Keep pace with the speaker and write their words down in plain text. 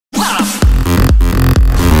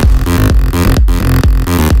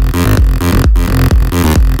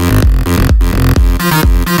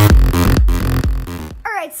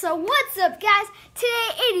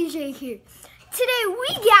here. Today we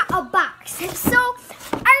got a box. So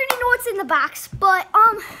I already know what's in the box, but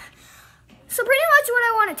so pretty much what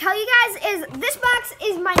I want to tell you guys is this box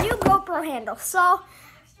is my new GoPro handle. So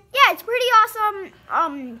yeah, it's pretty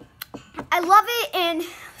awesome. I love it, and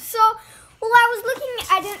so while I was looking,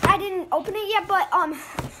 I didn't open it yet, but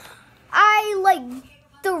I like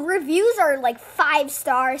the reviews are like 5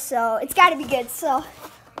 stars, so it's got to be good. So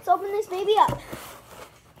let's open this baby up.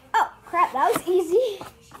 Oh crap, that was easy.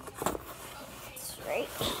 It's right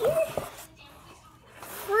here.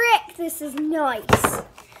 Frick, this is nice.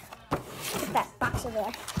 Put that box over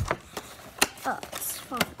there. Oh, it's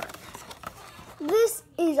fun. This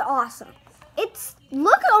is awesome. It's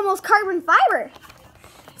look almost carbon fiber.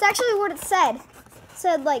 It's actually what it said. It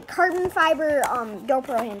said like carbon fiber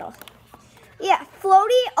GoPro handle. Yeah,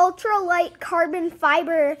 floaty ultralight carbon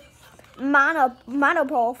fiber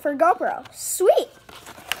monopole for GoPro. Sweet.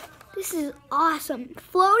 This is awesome.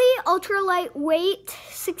 Floaty ultralight weight,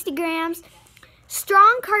 60 grams.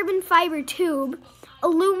 Strong carbon fiber tube,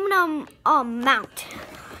 aluminum mount.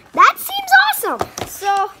 That seems awesome. So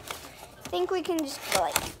I think we can just go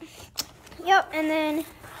like, yep, and then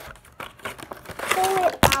pull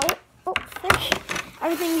it out. Oh,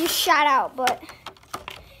 everything just shot out, but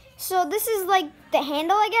so this is like the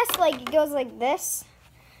handle, I guess. Like it goes like this,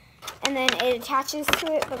 and then it attaches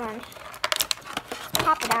to it. But then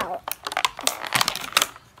pop it out.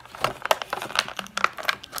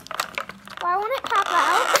 Why won't it pop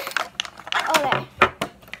out? Oh, there.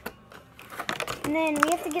 And then we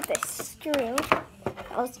have to get this screw.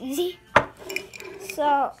 That was easy.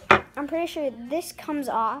 So I'm pretty sure this comes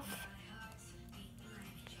off.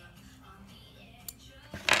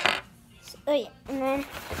 Oh yeah, and then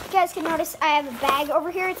you guys can notice I have a bag over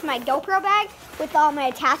here. It's my GoPro bag with all my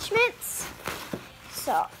attachments.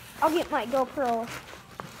 So I'll get my GoPro.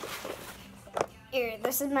 Here,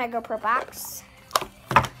 this is my GoPro box.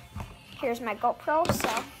 Here's my GoPro.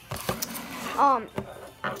 So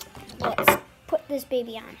let's put this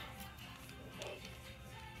baby on.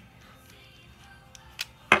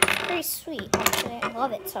 It's pretty sweet, actually. I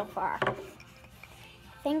love it so far. I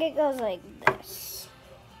think it goes like this.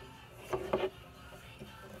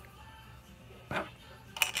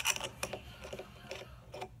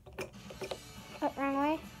 Oh, wrong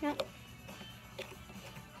way? No.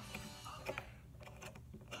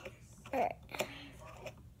 Alright.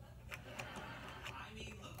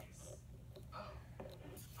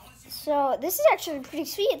 So this is actually pretty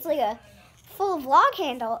sweet. It's like a full vlog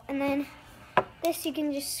handle, and then this you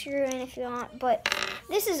can just screw in if you want. But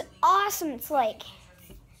this is awesome. It's like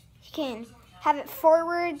you can have it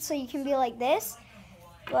forward so you can be like this.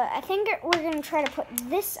 But I think we're gonna try to put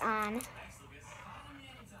this on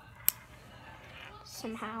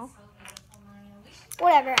somehow.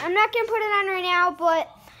 Whatever. I'm not gonna put it on right now, but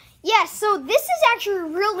yeah, so this is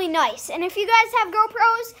actually really nice. And if you guys have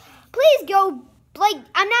GoPros, please go, like,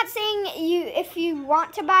 I'm not saying if you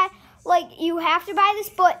want to buy, like, you have to buy this,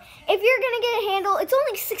 but if you're gonna get a handle, it's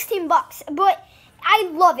only 16 bucks, but I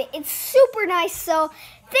love it. It's super nice. So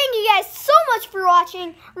thank you guys so much for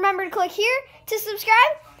watching. Remember to click here to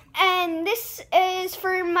subscribe. And this is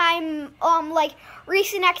for my like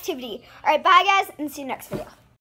recent activity. All right, bye guys, and see you next video.